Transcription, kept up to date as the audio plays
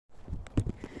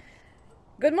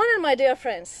Good morning, my dear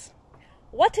friends.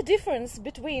 What a difference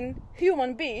between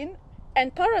human being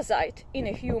and parasite in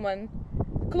a human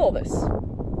clothes.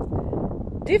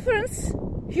 Difference,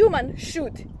 human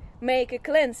should make a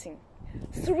cleansing.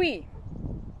 Three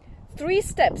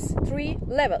steps, 3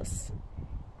 levels.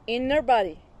 Inner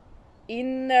body,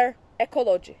 inner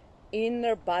ecology,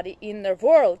 inner body, inner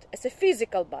world as a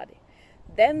physical body.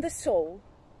 Then the soul,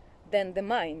 then the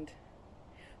mind.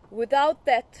 Without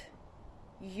that,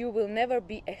 you will never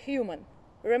be a human.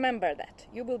 Remember that.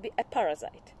 You will be a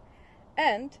parasite.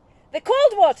 And the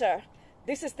cold water.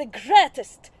 This is the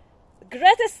greatest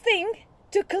thing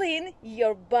to clean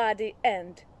your body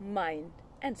and mind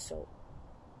and soul.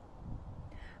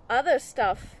 Other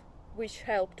stuff which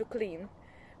help to clean,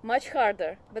 much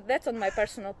harder, but that's on my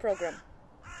personal program.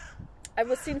 I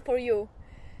will sing for you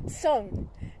song.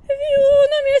 В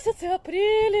юном месяце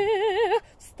апреле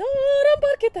в старом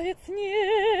парке тает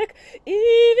снег, и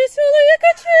веселые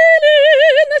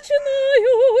качели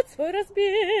начинают свой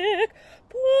разбег.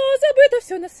 Позабыто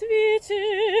все на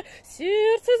свете,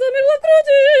 сердце замерло в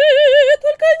груди,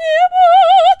 только небо,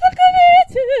 только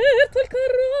ветер